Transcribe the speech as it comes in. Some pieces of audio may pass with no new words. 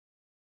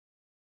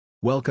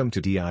Welcome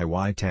to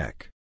DIY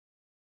Tech.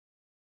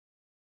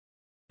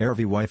 Aervy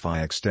Wi-Fi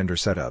extender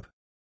setup.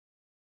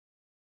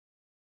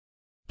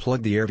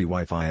 Plug the Aervy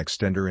Wi-Fi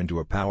extender into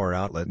a power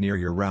outlet near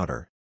your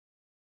router.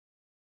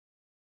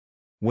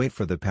 Wait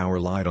for the power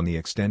light on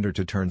the extender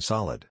to turn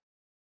solid.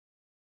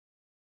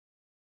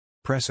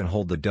 Press and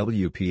hold the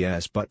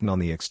WPS button on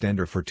the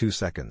extender for 2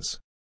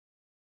 seconds.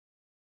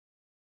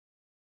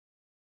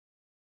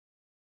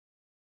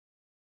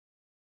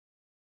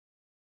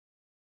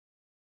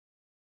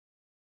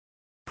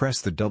 Press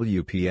the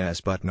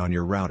WPS button on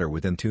your router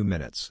within 2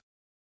 minutes.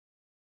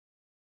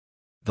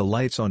 The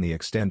lights on the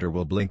extender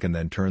will blink and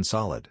then turn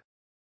solid.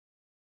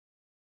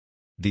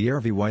 The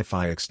Aervy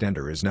Wi-Fi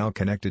extender is now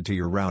connected to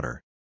your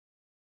router.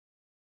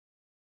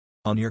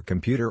 On your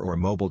computer or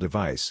mobile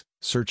device,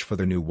 search for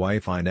the new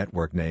Wi-Fi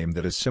network name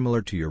that is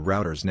similar to your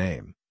router's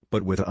name,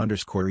 but with a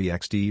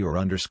 _EXD or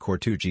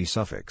 _2G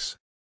suffix.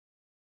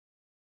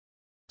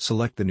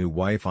 Select the new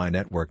Wi-Fi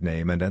network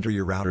name and enter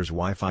your router's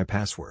Wi-Fi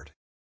password.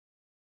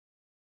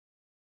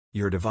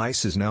 Your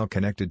device is now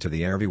connected to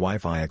the Aervy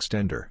Wi-Fi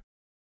extender.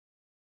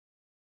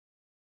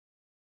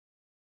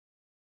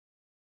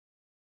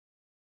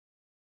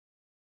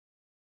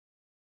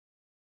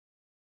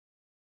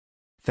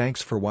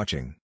 Thanks for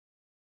watching.